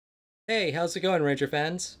Hey, how's it going, Ranger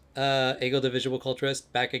fans? Eggo the Visual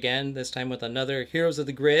Culturalist back again, this time with another Heroes of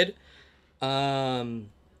the Grid. Um,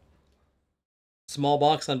 Small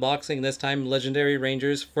box unboxing, this time Legendary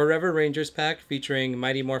Rangers Forever Rangers pack featuring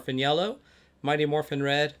Mighty Morphin Yellow, Mighty Morphin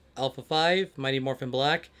Red, Alpha 5, Mighty Morphin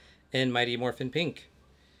Black, and Mighty Morphin Pink.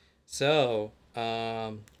 So,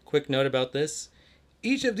 quick note about this.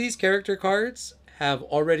 Each of these character cards have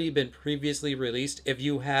already been previously released. If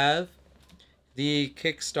you have the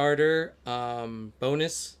Kickstarter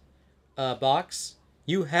bonus box,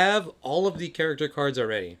 you have all of the character cards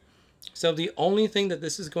already. So the only thing that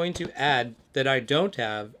this is going to add that I don't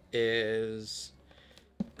have is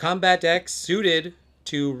combat decks suited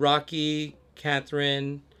to Rocky,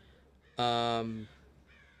 Catherine, Aisha,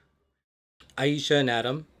 and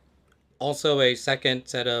Adam. Also a second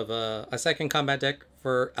set of a second combat deck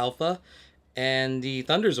for Alpha and the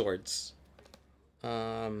Thunderzords.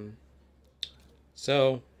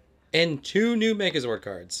 And two new Megazord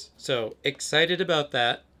cards. So excited about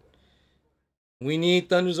that. We need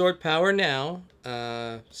Thunderzord power now.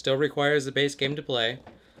 Still requires the base game to play.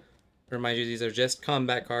 Remind you, these are just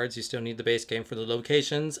combat cards. You still need the base game for the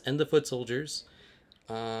locations and the foot soldiers.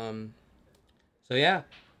 So yeah,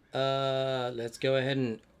 let's go ahead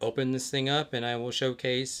and open this thing up, and I will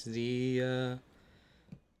showcase the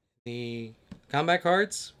combat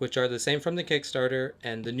cards, which are the same from the Kickstarter,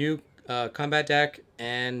 and the new combat deck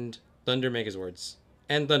and Thunder Megazords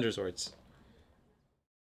and Thunderzords.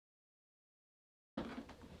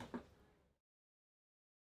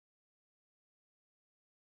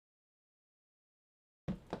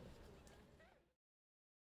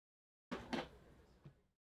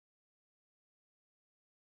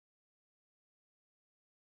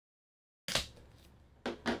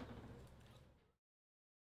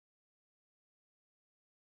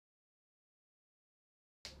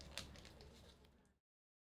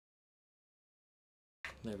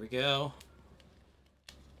 There we go.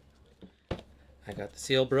 I got the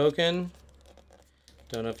seal broken.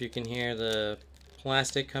 Don't know if you can hear the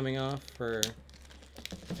plastic coming off for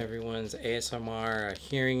everyone's ASMR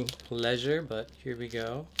hearing pleasure, but here we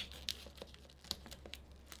go.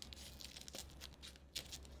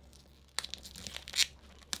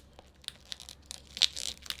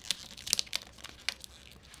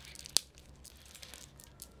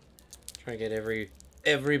 Try to get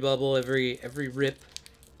every bubble, every rip.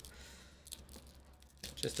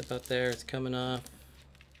 Just about there, it's coming off.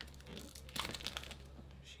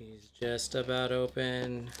 She's just about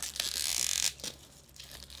open.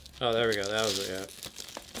 Oh, there we go, that was it. Yeah.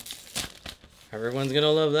 Everyone's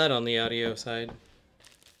gonna love that on the audio side.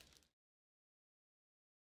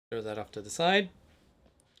 Throw that off to the side.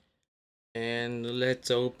 And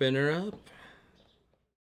let's open her up.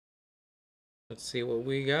 Let's see what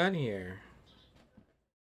we got here.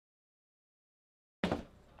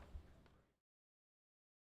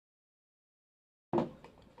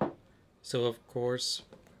 So of course,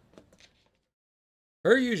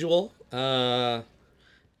 per usual, go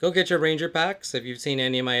get your Ranger packs. If you've seen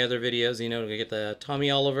any of my other videos, you know to get the Tommy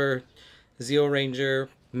Oliver, Zeo Ranger,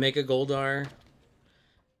 Mega Goldar,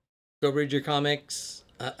 go read your comics,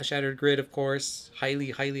 a Shattered Grid, of course.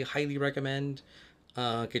 Highly recommend.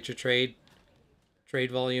 Get your trade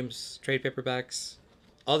volumes, trade paperbacks,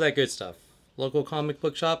 all that good stuff. Local comic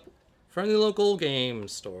book shop, friendly local game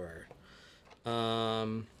store.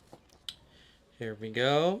 Here we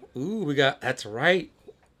go. Ooh, we got, that's right.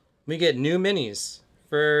 We get new minis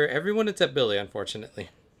for everyone except Billy, unfortunately.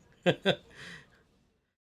 A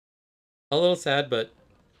little sad, but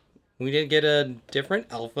we did get a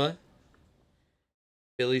different alpha.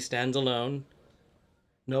 Billy stands alone.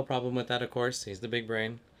 No problem with that, of course. He's the big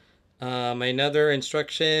brain. Another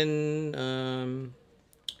instruction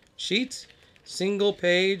sheet. Single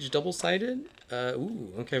page, double-sided.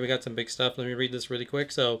 Ooh, okay, we got some big stuff. Let me read this really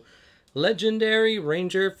quick. So, Legendary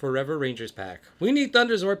Ranger Forever Rangers pack. We need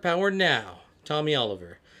Thunderzord power now. Tommy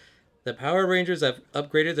Oliver. The Power Rangers have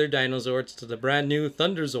upgraded their Dinozords to the brand new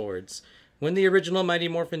Thunderzords. When the original Mighty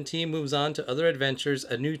Morphin team moves on to other adventures,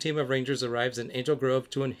 a new team of Rangers arrives in Angel Grove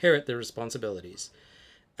to inherit their responsibilities.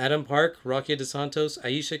 Adam Park, Rocky DeSantos,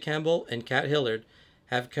 Aisha Campbell, and Kat Hillard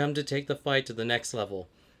have come to take the fight to the next level.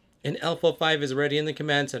 And Alpha 5 is ready in the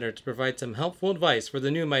command center to provide some helpful advice for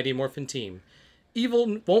the new Mighty Morphin team.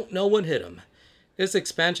 Evil won't know what hit him. This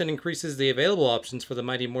expansion increases the available options for the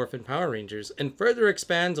Mighty Morphin Power Rangers and further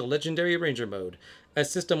expands a Legendary Ranger mode, a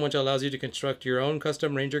system which allows you to construct your own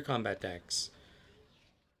custom Ranger combat decks.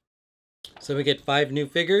 So we get 5 new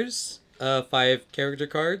figures, 5 character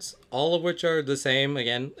cards, all of which are the same.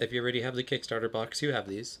 Again, if you already have the Kickstarter box, you have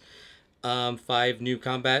these. 5 new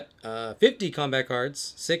combat, 50 combat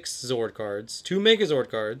cards, 6 Zord cards, 2 Megazord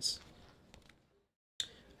cards,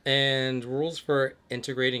 and rules for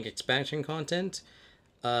integrating expansion content.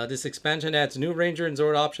 This expansion adds new Ranger and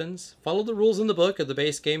Zord options. Follow the rules in the book of the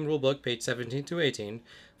base game rulebook, page 17 to 18,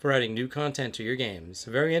 for adding new content to your games.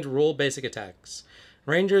 Variant rule basic attacks.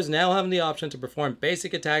 Rangers now have the option to perform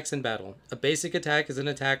basic attacks in battle. A basic attack is an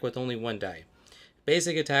attack with only 1 die.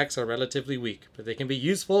 Basic attacks are relatively weak, but they can be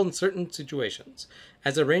useful in certain situations.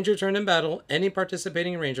 As a Ranger turn in battle, any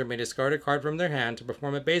participating Ranger may discard a card from their hand to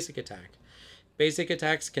perform a basic attack. Basic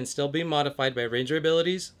attacks can still be modified by Ranger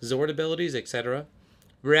abilities, Zord abilities, etc.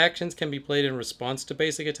 Reactions can be played in response to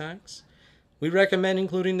basic attacks. We recommend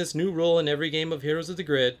including this new rule in every game of Heroes of the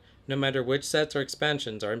Grid, no matter which sets or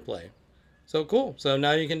expansions are in play. So cool. So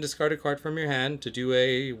now you can discard a card from your hand to do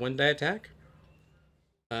a 1-die attack.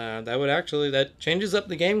 That changes up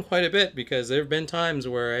the game quite a bit, because there have been times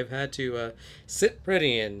where I've had to sit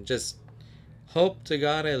pretty and just hope to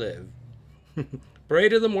God I live. Pray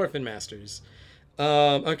to the Morphin Masters.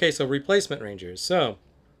 Okay, so replacement Rangers. So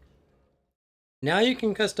now you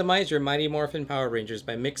can customize your Mighty Morphin Power Rangers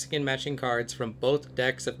by mixing and matching cards from both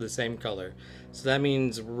decks of the same color. So that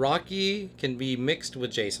means Rocky can be mixed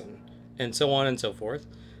with Jason, and so on and so forth.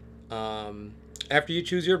 After you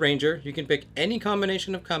choose your Ranger, you can pick any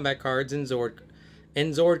combination of combat cards in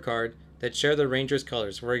Zord Card that share the Ranger's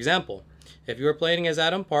colors. For example, if you are playing as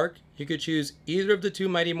Adam Park, you could choose either of the 2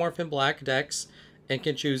 Mighty Morphin Black decks and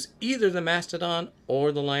can choose either the Mastodon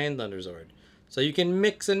or the Lion Thunderzord. So you can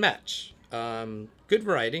mix and match. Good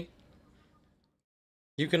variety.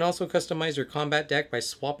 You can also customize your combat deck by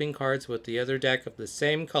swapping cards with the other deck of the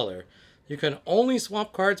same color. You can only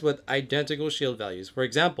swap cards with identical shield values. For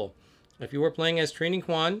example, if you were playing as Training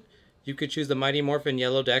Quan, you could choose the Mighty Morphin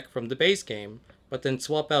yellow deck from the base game, but then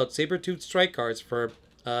swap out Sabertooth Strike cards for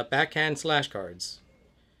backhand slash cards.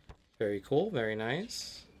 Very cool, very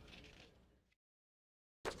nice.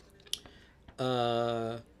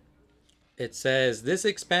 It says, this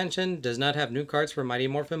expansion does not have new cards for Mighty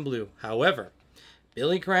Morphin Blue. However,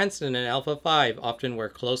 Billy Cranston and Alpha 5 often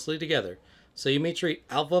work closely together, so you may treat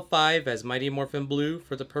Alpha 5 as Mighty Morphin Blue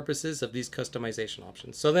for the purposes of these customization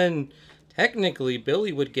options. So then, technically,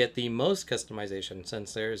 Billy would get the most customization,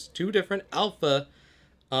 since there's 2 different Alpha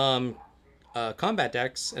combat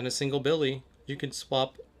decks and a single Billy. You can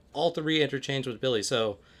swap all 3 interchange with Billy,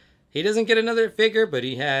 so he doesn't get another figure, but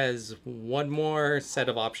he has 1 more set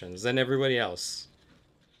of options than everybody else.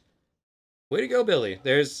 Way to go, Billy.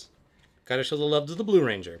 Gotta show the love to the Blue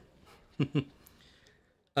Ranger.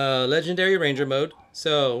 Legendary Ranger mode.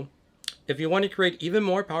 So, if you want to create even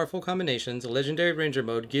more powerful combinations, Legendary Ranger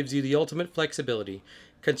mode gives you the ultimate flexibility.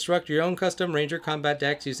 Construct your own custom Ranger combat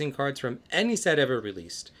decks using cards from any set ever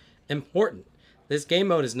released. Important. This game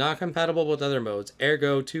mode is not compatible with other modes,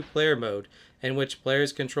 ergo 2-player mode, in which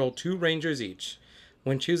players control 2 Rangers each.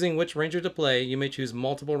 When choosing which Ranger to play, you may choose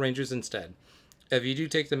multiple Rangers instead. If you do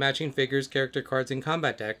take the matching figures, character cards, and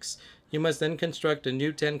combat decks, you must then construct a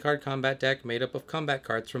new 10-card combat deck made up of combat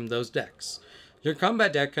cards from those decks. Your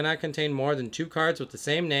combat deck cannot contain more than 2 cards with the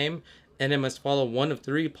same name, and it must follow one of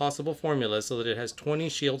 3 possible formulas so that it has 20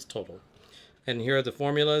 shields total. And here are the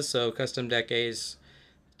formulas. So custom deck A is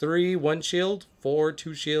 3 1 shield, 4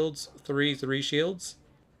 2 shields, 3 3 shields.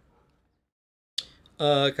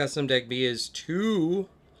 Custom deck B is 2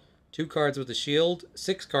 cards with a shield,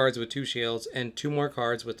 6 cards with 2 shields, and 2 more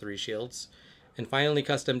cards with 3 shields. And finally,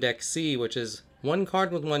 custom deck C, which is 1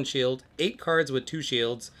 card with 1 shield, 8 cards with 2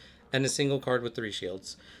 shields, and a single card with 3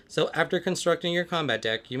 shields. So after constructing your combat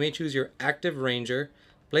deck, you may choose your active Ranger,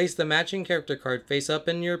 place the matching character card face up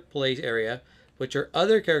in your play area, put your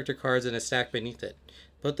other character cards in a stack beneath it.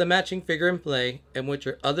 Put the matching figure in play, and put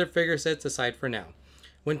your other figure sets aside for now.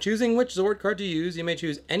 When choosing which Zord card to use, you may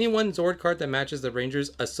choose any one Zord card that matches the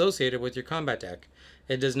Rangers associated with your combat deck.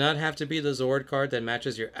 It does not have to be the Zord card that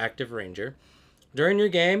matches your active Ranger. During your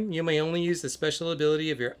game, you may only use the special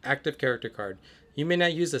ability of your active character card. You may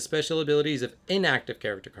not use the special abilities of inactive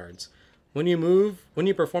character cards. When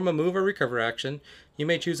you perform a move or recover action, you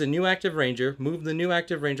may choose a new active Ranger, move the new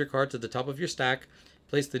active Ranger card to the top of your stack,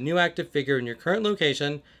 place the new active figure in your current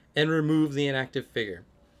location, and remove the inactive figure.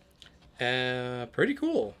 Pretty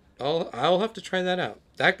cool. I'll have to try that out.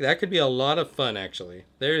 That could be a lot of fun, actually.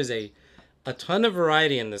 There is a ton of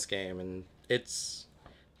variety in this game, and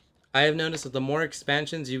I have noticed that the more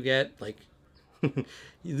expansions you get, like,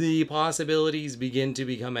 the possibilities begin to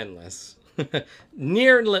become endless.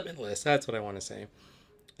 Near limitless, that's what I want to say.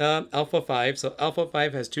 Alpha 5. So Alpha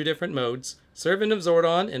 5 has 2 different modes. Servant of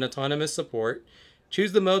Zordon and Autonomous Support.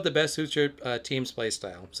 Choose the mode that best suits your team's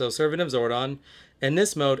playstyle. So Servant of Zordon. In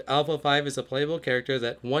this mode, Alpha 5 is a playable character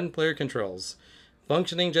that one player controls.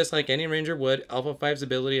 Functioning just like any ranger would, Alpha 5's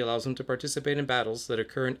ability allows him to participate in battles that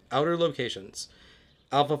occur in outer locations.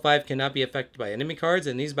 Alpha 5 cannot be affected by enemy cards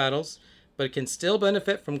in these battles, but it can still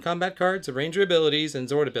benefit from combat cards, ranger abilities, and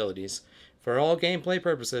Zord abilities. For all gameplay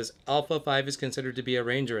purposes, Alpha 5 is considered to be a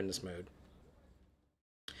ranger in this mode.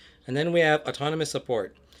 And then we have Autonomous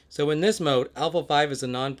Support. So in this mode, Alpha 5 is a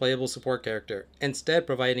non-playable support character, instead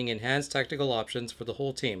providing enhanced tactical options for the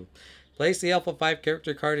whole team. Place the Alpha 5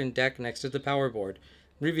 character card in deck next to the power board.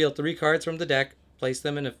 Reveal 3 cards from the deck, place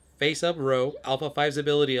them in a face-up row. Alpha 5's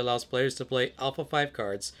ability allows players to play Alpha 5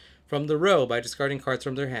 cards from the row by discarding cards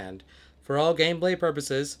from their hand. For all gameplay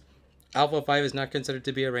purposes, Alpha 5 is not considered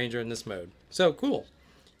to be a ranger in this mode. So, cool.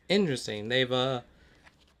 Interesting. They've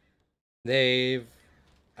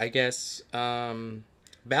I guess,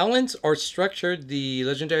 balanced or structured the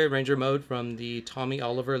Legendary Ranger mode from the Tommy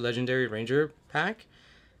Oliver Legendary Ranger pack.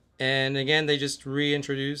 And again, they just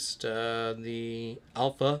reintroduced the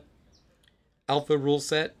Alpha rule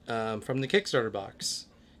set from the Kickstarter box,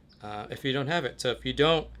 if you don't have it. So if you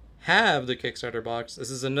don't have the Kickstarter box,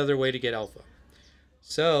 this is another way to get Alpha.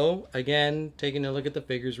 So again, taking a look at the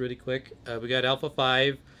figures really quick, we got Alpha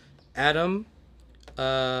 5, Adam,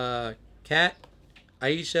 Kat,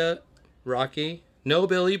 Aisha, Rocky, no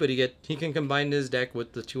Billy, but he can combine his deck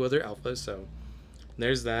with the 2 other alphas, so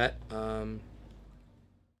there's that.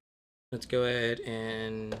 Let's go ahead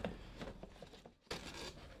and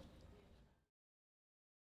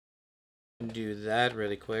do that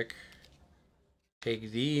really quick.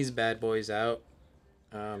 Take these bad boys out.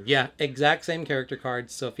 Yeah, exact same character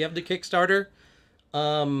cards. So if you have the Kickstarter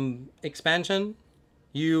expansion,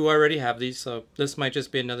 you already have these, so this might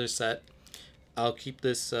just be another set. I'll keep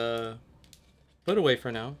this put away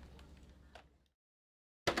for now.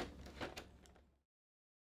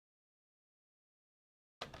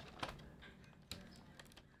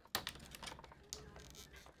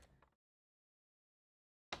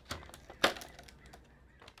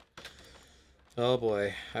 Oh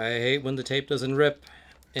boy, I hate when the tape doesn't rip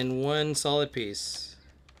in one solid piece.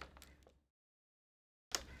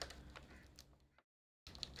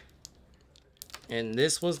 And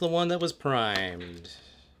this was the one that was primed.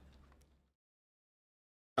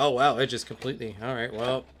 Oh wow, it just completely... Alright,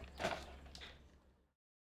 well...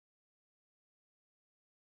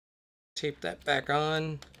 Tape that back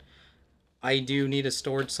on. I do need a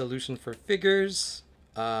storage solution for figures.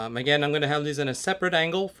 Again, I'm going to have these in a separate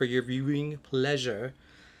angle for your viewing pleasure.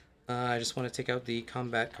 I just want to take out the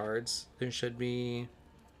combat cards. There should be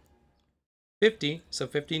 50, so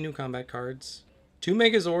 50 new combat cards. 2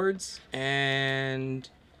 Megazords and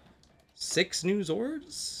 6 new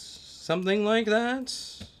Zords? Something like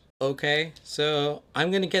that. Okay, so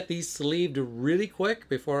I'm going to get these sleeved really quick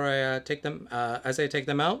before I take them, as I take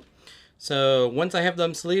them out. So once I have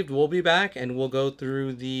them sleeved, we'll be back and we'll go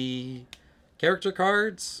through the character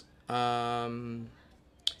cards, the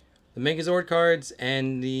Megazord cards,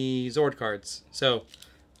 and the Zord cards. So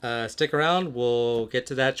stick around, we'll get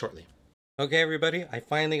to that shortly. Okay everybody, I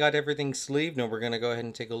finally got everything sleeved. Now we're going to go ahead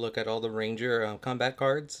and take a look at all the Ranger combat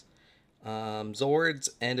cards, Zords,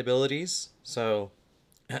 and abilities. So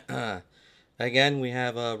again, we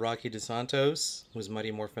have Rocky DeSantos, who's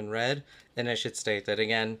Mighty Morphin Red, and I should state that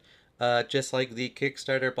again, just like the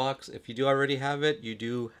Kickstarter box, if you do already have it, you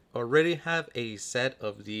do already have a set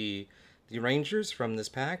of the Rangers from this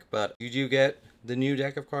pack, but you do get the new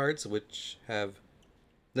deck of cards, which have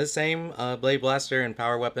the same Blade Blaster and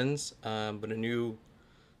Power Weapons, but a new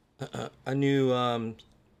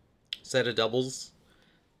set of doubles,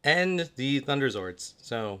 and the Thunderzords.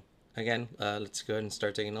 So again, let's go ahead and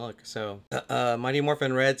start taking a look. So Mighty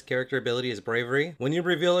Morphin Red's character ability is Bravery. When you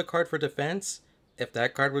reveal a card for defense, if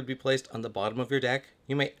that card would be placed on the bottom of your deck,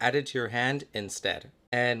 you may add it to your hand instead.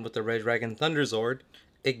 And with the Red Dragon Thunderzord,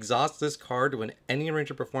 exhaust this card when any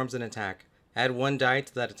ranger performs an attack. Add 1 die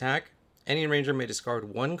to that attack. Any ranger may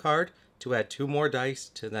discard 1 card to add 2 more dice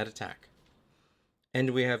to that attack.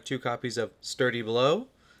 And we have 2 copies of Sturdy Blow,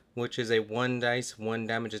 which is a 1 dice, 1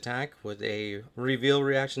 damage attack with a reveal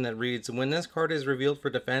reaction that reads, when this card is revealed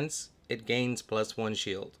for defense, it gains +1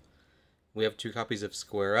 shield. We have 2 copies of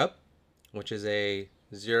Square Up, which is a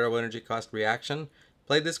 0 energy cost reaction.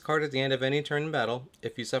 Play this card at the end of any turn in battle.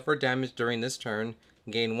 If you suffer damage during this turn,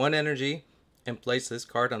 gain 1 energy and place this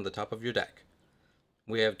card on the top of your deck.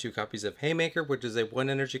 We have 2 copies of Haymaker, which is a 1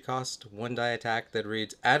 energy cost, 1 die attack that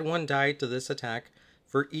reads, add 1 die to this attack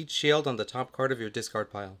for each shield on the top card of your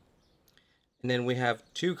discard pile. And then we have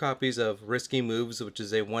 2 copies of Risky Moves, which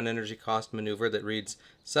is a 1 energy cost maneuver that reads,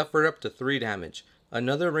 suffer up to 3 damage.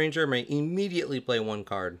 another ranger may immediately play one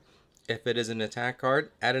card. If it is an attack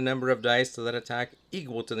card, add a number of dice to that attack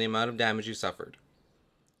equal to the amount of damage you suffered.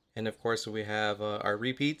 And of course we have our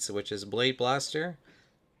repeats, which is Blade Blaster,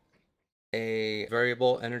 a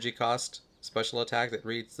variable energy cost special attack that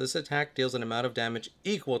reads, this attack deals an amount of damage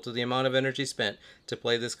equal to the amount of energy spent to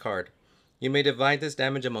play this card. You may divide this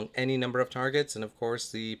damage among any number of targets, and of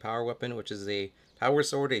course the power weapon, which is a power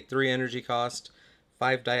sword, a 3 energy cost,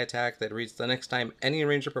 5 die attack that reads, the next time any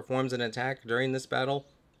ranger performs an attack during this battle,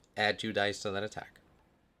 add 2 dice to that attack.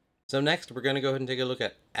 So next we're going to go ahead and take a look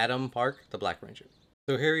at Adam Park, the Black Ranger.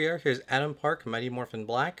 So here we are, here's Adam Park, Mighty Morphin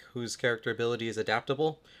Black, whose character ability is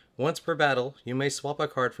adaptable. Once per battle, you may swap a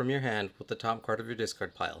card from your hand with the top card of your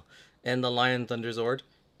discard pile. And the Lion Thunderzord,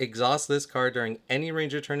 exhaust this card during any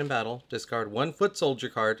ranger turn in battle, discard 1 foot soldier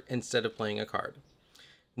card instead of playing a card.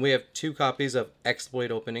 We have 2 copies of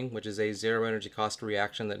Exploit Opening, which is a 0 energy cost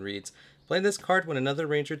reaction that reads, play this card when another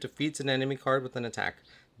ranger defeats an enemy card with an attack.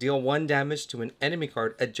 Deal 1 damage to an enemy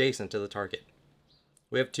card adjacent to the target.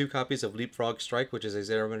 We have 2 copies of Leapfrog Strike, which is a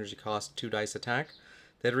 0 energy cost 2 dice attack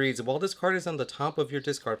that reads, while this card is on the top of your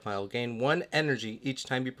discard pile, gain 1 energy each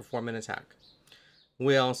time you perform an attack.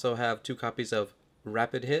 We also have 2 copies of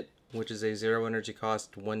Rapid Hit, which is a 0 energy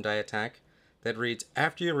cost 1 die attack that reads,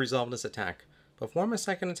 after you resolve this attack, perform a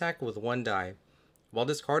second attack with 1 die. While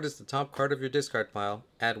this card is the top card of your discard pile,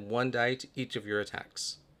 add 1 die to each of your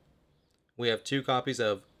attacks. We have 2 copies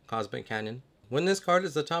of Cosmic Cannon. When this card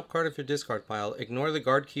is the top card of your discard pile, ignore the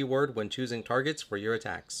guard keyword when choosing targets for your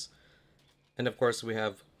attacks. And of course we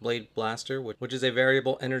have Blade Blaster, which is a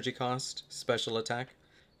variable energy cost special attack.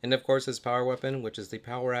 And of course his power weapon, which is the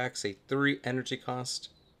Power Axe, a 3 energy cost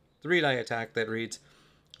 3 die attack that reads,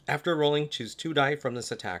 after rolling, choose 2 die from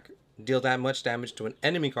this attack. Deal that much damage to an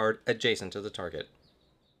enemy card adjacent to the target.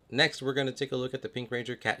 Next we're going to take a look at the Pink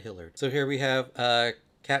Ranger Kat Hillard. So here we have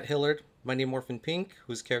Kat Hillard, Mighty Morphin Pink,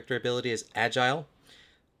 whose character ability is Agile.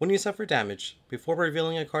 When you suffer damage, before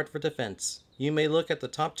revealing a card for defense, you may look at the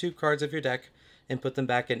top 2 cards of your deck and put them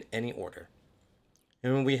back in any order.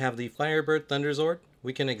 And when we have the Firebird Thunderzord,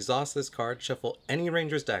 we can exhaust this card, shuffle any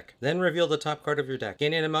ranger's deck, then reveal the top card of your deck,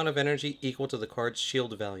 gain an amount of energy equal to the card's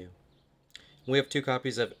shield value. We have 2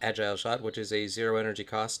 copies of Agile Shot, which is a 0 energy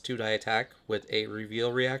cost 2 die attack with a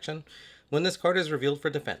reveal reaction. When this card is revealed for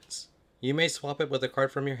defense, you may swap it with a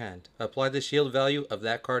card from your hand. Apply the shield value of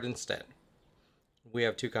that card instead. We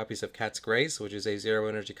have 2 copies of Cat's Grace, which is a 0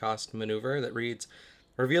 energy cost maneuver that reads,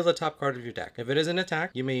 reveal the top card of your deck. If it is an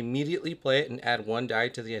attack, you may immediately play it and add 1 die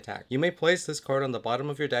to the attack. You may place this card on the bottom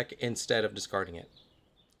of your deck instead of discarding it.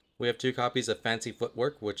 We have 2 copies of Fancy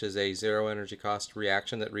Footwork, which is a 0 energy cost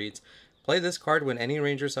reaction that reads, play this card when any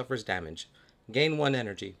ranger suffers damage. Gain 1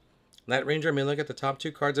 energy. That ranger may look at the top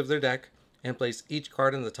 2 cards of their deck and place each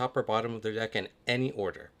card on the top or bottom of their deck in any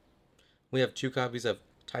order. We have 2 copies of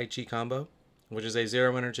Tai Chi Combo, which is a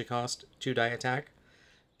 0 energy cost 2 die attack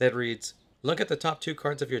that reads, look at the top 2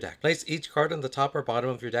 cards of your deck. Place each card on the top or bottom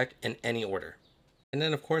of your deck in any order. And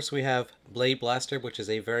then of course we have Blade Blaster, which is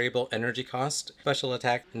a variable energy cost special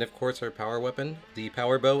attack, and of course our power weapon, the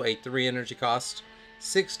Power Bow, a 3 energy cost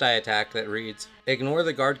 6 die attack that reads, ignore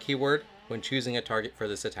the guard keyword when choosing a target for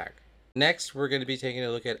this attack. Next, we're going to be taking a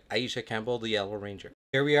look at Aisha Campbell, the Yellow Ranger.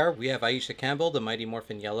 Here we are, we have Aisha Campbell, the Mighty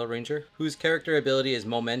Morphin Yellow Ranger, whose character ability is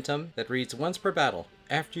Momentum, that reads, once per battle,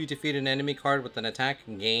 after you defeat an enemy card with an attack,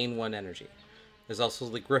 gain 1 energy. There's also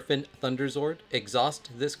the Griffin Thunderzord. Exhaust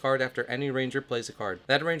this card after any ranger plays a card.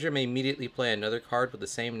 That ranger may immediately play another card with the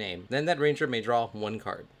same name. Then that ranger may draw 1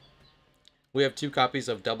 card. We have 2 copies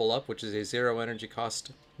of Double Up, which is a 0 energy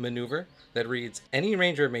cost maneuver that reads, any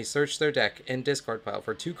ranger may search their deck and discard pile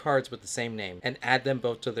for 2 cards with the same name and add them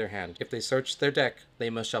both to their hand. If they search their deck, they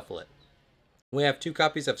must shuffle it. We have 2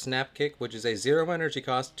 copies of Snap Kick, which is a 0 energy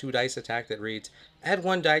cost 2 dice attack that reads, add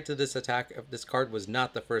 1 die to this attack if this card was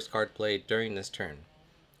not the first card played during this turn.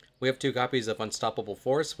 We have 2 copies of Unstoppable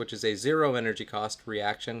Force, which is a 0 energy cost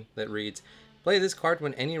reaction that reads, play this card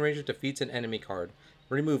when any ranger defeats an enemy card.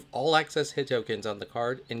 Remove all excess hit tokens on the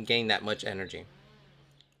card and gain that much energy.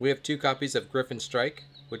 We have 2 copies of Griffin Strike,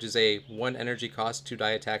 which is a 1 energy cost 2 die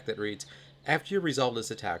attack that reads, after you resolve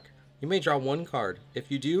this attack, you may draw 1 card.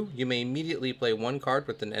 If you do, you may immediately play 1 card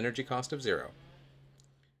with an energy cost of 0.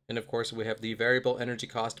 And of course we have the variable energy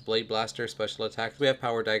cost Blade Blaster special attack. We have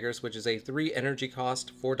Power Daggers, which is a 3 energy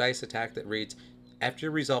cost 4 dice attack that reads, after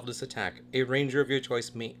you resolve this attack, a ranger of your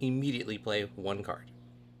choice may immediately play 1 card.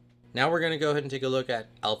 Now we're going to go ahead and take a look at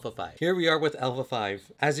Alpha 5. Here we are with Alpha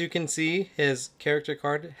 5. As you can see, his character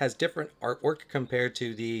card has different artwork compared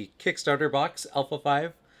to the Kickstarter box Alpha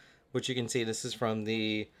 5, which you can see this is from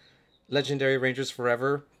the Legendary Rangers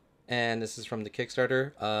Forever And this is from the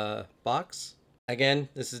Kickstarter box. Again,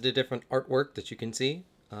 this is the different artwork that you can see.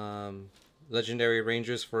 Legendary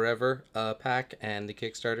Rangers Forever pack and the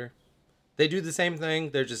Kickstarter. They do the same thing,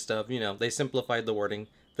 they're just, they simplified the wording,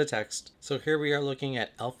 the text. So here we are looking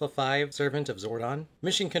at Alpha 5, Servant of Zordon.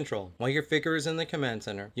 Mission Control. While your figure is in the command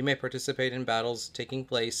center, you may participate in battles taking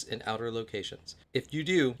place in outer locations. If you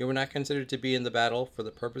do, you are not considered to be in the battle for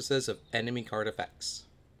the purposes of enemy card effects.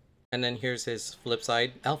 And then here's his flip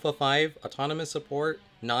side. Alpha 5, Autonomous Support,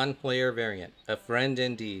 Non-Player Variant. A friend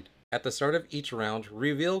indeed. At the start of each round,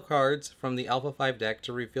 reveal cards from the Alpha 5 deck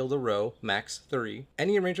to refill the row, max 3.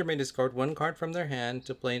 Any ranger may discard one card from their hand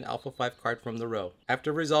to play an Alpha 5 card from the row.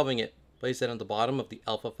 After resolving it, place it on the bottom of the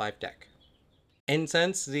Alpha 5 deck. And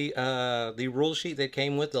since the rule sheet that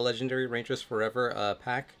came with the Legendary Rangers Forever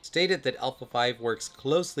pack stated that Alpha 5 works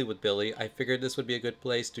closely with Billy, I figured this would be a good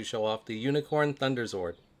place to show off the Unicorn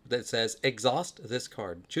Thunderzord that says, exhaust this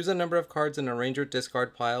card. Choose a number of cards in a ranger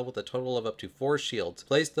discard pile with a total of up to 4 shields.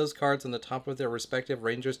 Place those cards on the top of their respective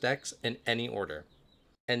rangers decks in any order.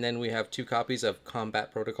 And then we have 2 copies of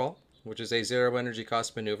Combat Protocol, which is a 0 energy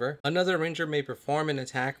cost maneuver. Another ranger may perform an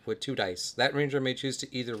attack with 2 dice. That ranger may choose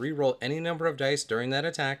to either reroll any number of dice during that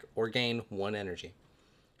attack or gain 1 energy.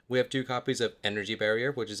 We have 2 copies of Energy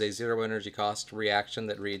Barrier, which is a 0 energy cost reaction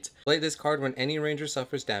that reads, play this card when any ranger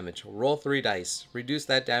suffers damage. Roll 3 dice. Reduce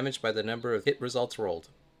that damage by the number of hit results rolled.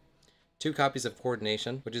 2 copies of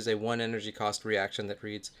Coordination, which is a 1 energy cost reaction that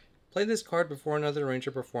reads, play this card before another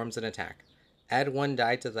ranger performs an attack. Add 1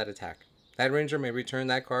 die to that attack. That ranger may return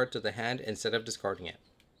that card to the hand instead of discarding it.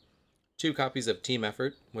 2 copies of Team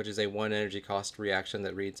Effort, which is a 1 energy cost reaction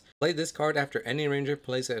that reads, play this card after any ranger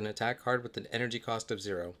plays an attack card with an energy cost of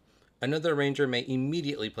 0. Another ranger may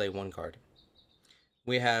immediately play 1 card.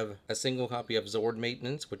 We have a single copy of Zord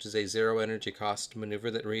Maintenance, which is a 0 energy cost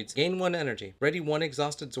maneuver that reads, gain 1 energy, ready 1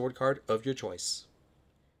 exhausted Zord card of your choice.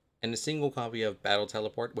 And a single copy of Battle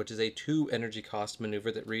Teleport, which is a 2 energy cost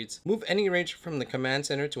maneuver that reads, move any ranger from the command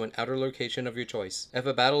center to an outer location of your choice. If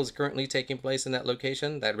a battle is currently taking place in that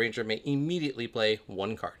location, that ranger may immediately play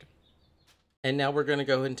 1 card. And now we're going to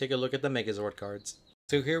go ahead and take a look at the Megazord cards.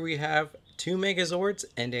 So here we have 2 Megazords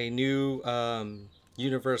and a new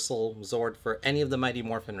Universal Zord for any of the Mighty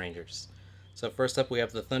Morphin Rangers. So first up we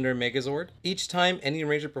have the Thunder Megazord. Each time any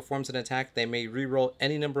ranger performs an attack, they may reroll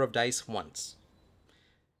any number of dice once.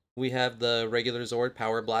 We have the regular Zord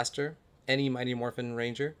Power Blaster, any Mighty Morphin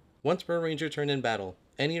Ranger. Once per ranger turn in battle,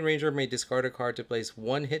 any ranger may discard a card to place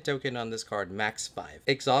 1 hit token on this card, max 5.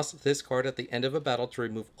 Exhaust this card at the end of a battle to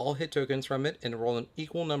remove all hit tokens from it and roll an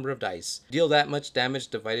equal number of dice. Deal that much damage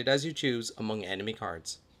divided as you choose among enemy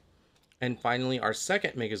cards. And finally, our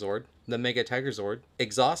second Megazord, the Mega Tigerzord.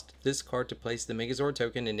 Exhaust this card to place the Megazord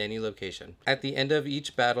token in any location. At the end of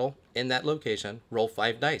each battle in that location, roll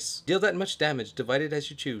 5 dice. Deal that much damage divided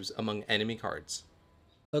as you choose among enemy cards.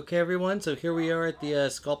 Okay everyone, so here we are at the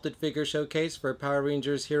sculpted figure showcase for Power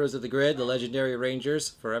Rangers Heroes of the Grid, the Legendary Rangers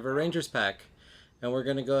Forever Rangers pack. And we're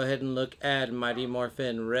going to go ahead and look at Mighty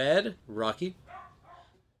Morphin Red, Rocky.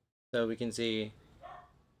 So we can see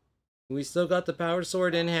we still got the Power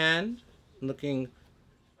Sword in hand, looking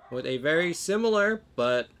with a very similar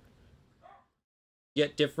but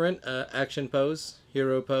yet different action pose,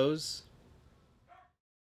 hero pose.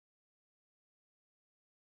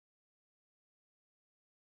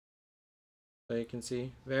 So you can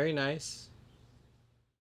see, very nice.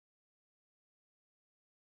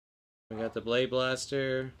 We got the Blade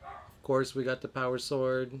Blaster. Of course, we got the Power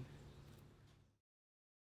Sword.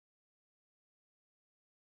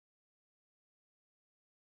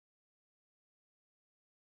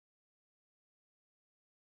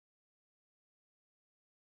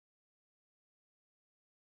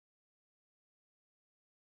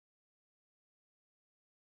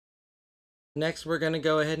 Next, we're going to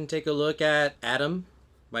go ahead and take a look at Adam,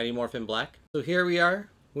 Mighty Morphin Black. So here we are.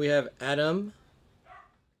 We have Adam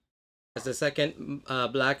as the second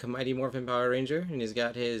Black Mighty Morphin Power Ranger, and he's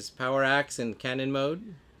got his Power Axe in cannon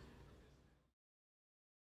mode.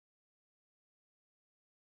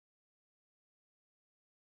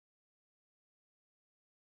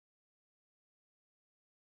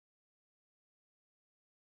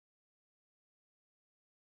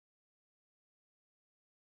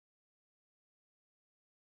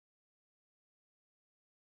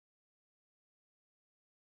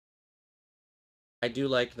 I do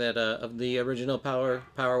like that of the original power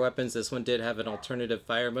weapons, this one did have an alternative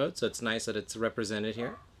fire mode, so it's nice that it's represented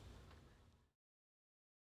here.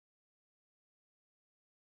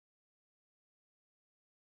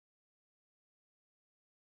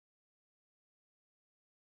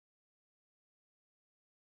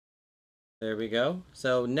 There we go.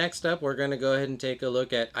 So next up, we're going to go ahead and take a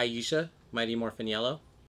look at Aisha, Mighty Morphin Yellow.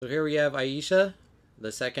 So here we have Aisha,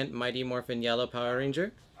 the second Mighty Morphin Yellow Power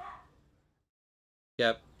Ranger.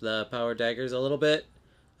 Yep, the power daggers a little bit.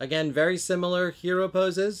 Again, very similar hero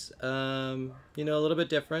poses. You know, a little bit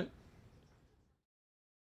different.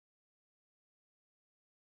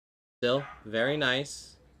 Still, very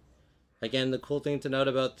nice. Again, the cool thing to note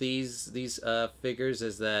about these figures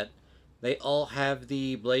is that they all have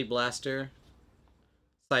the Blade Blaster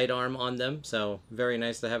sidearm on them, so very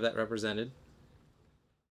nice to have that represented.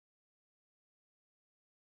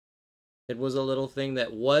 It was a little thing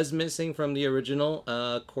that was missing from the original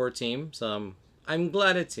core team, so I'm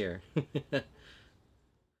glad it's here.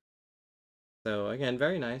 So again,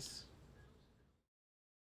 very nice.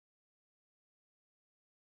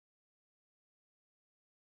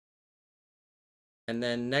 And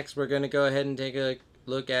then next we're going to go ahead and take a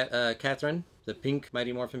look at Catherine, the pink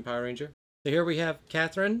Mighty Morphin Power Ranger. So here we have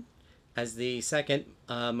Catherine as the second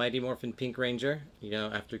Mighty Morphin Pink Ranger, you know,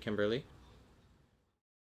 after Kimberly.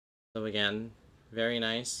 So again, very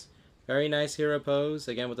nice. Very nice hero pose,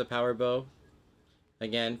 again with the power bow.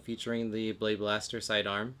 Again, featuring the Blade Blaster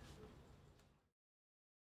sidearm.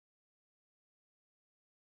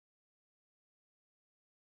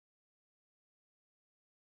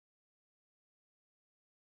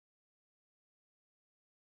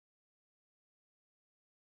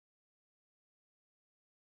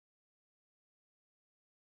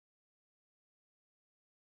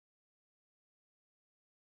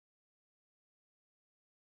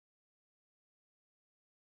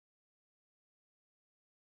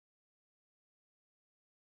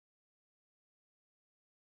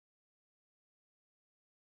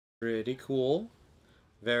 Pretty cool.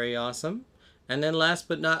 Very awesome. And then last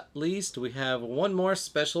but not least, we have one more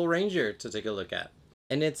special ranger to take a look at.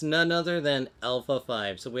 And it's none other than Alpha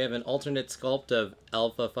 5. So we have an alternate sculpt of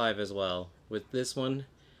Alpha 5 as well. With this one,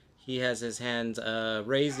 he has his hands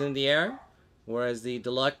raised in the air. Whereas the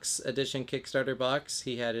deluxe edition Kickstarter box,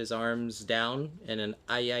 he had his arms down in an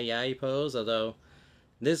ay pose. Although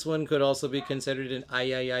this one could also be considered an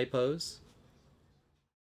ay pose.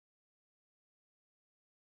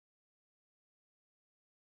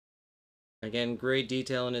 Again, great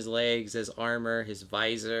detail in his legs, his armor, his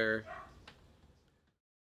visor.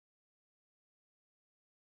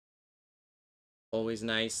 Always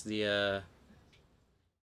nice, the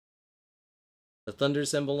thunder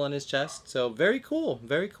symbol on his chest. So very cool,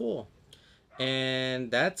 very cool. And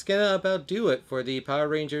that's gonna about do it for the Power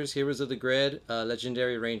Rangers Heroes of the Grid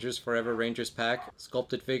Legendary Rangers Forever Rangers Pack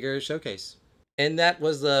Sculpted Figures Showcase. And that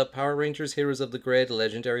was the Power Rangers Heroes of the Grid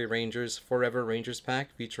Legendary Rangers Forever Rangers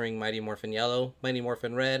Pack featuring Mighty Morphin Yellow, Mighty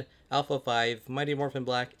Morphin Red, Alpha 5, Mighty Morphin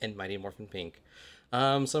Black, and Mighty Morphin Pink.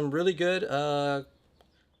 Some really good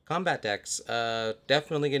combat decks.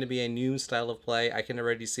 Definitely going to be a new style of play. I can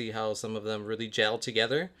already see how some of them really gel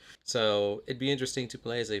together. So it'd be interesting to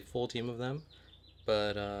play as a full team of them.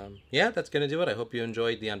 But yeah, that's going to do it. I hope you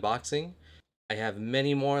enjoyed the unboxing. I have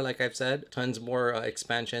many more, like I've said, tons more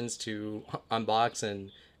expansions to unbox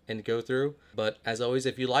and go through. But as always,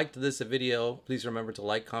 if you liked this video, please remember to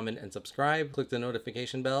like, comment, and subscribe. Click the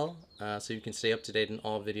notification bell so you can stay up to date on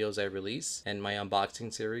all videos I release and my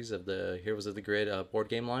unboxing series of the Heroes of the Grid board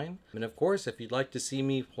game line. And of course, if you'd like to see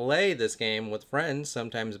me play this game with friends,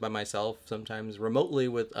 sometimes by myself, sometimes remotely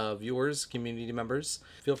with viewers, community members,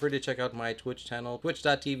 feel free to check out my Twitch channel,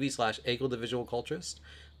 twitch.tv/Eggo the Visual Culturist,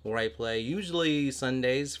 where I play usually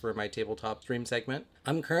Sundays for my tabletop stream segment.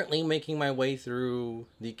 I'm currently making my way through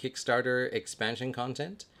the Kickstarter expansion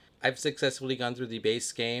content. I've successfully gone through the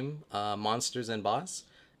base game, monsters and boss,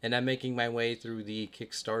 and I'm making my way through the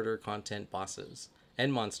Kickstarter content bosses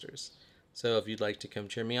and monsters. So if you'd like to come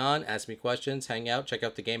cheer me on, ask me questions, hang out, check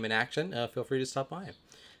out the game in action, feel free to stop by.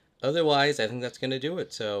 Otherwise, I think that's going to do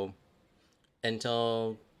it. So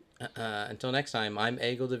until next time, I'm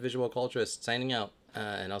Eggo the Visual Culturist signing out.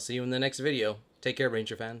 And I'll see you in the next video. Take care,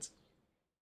 Ranger fans.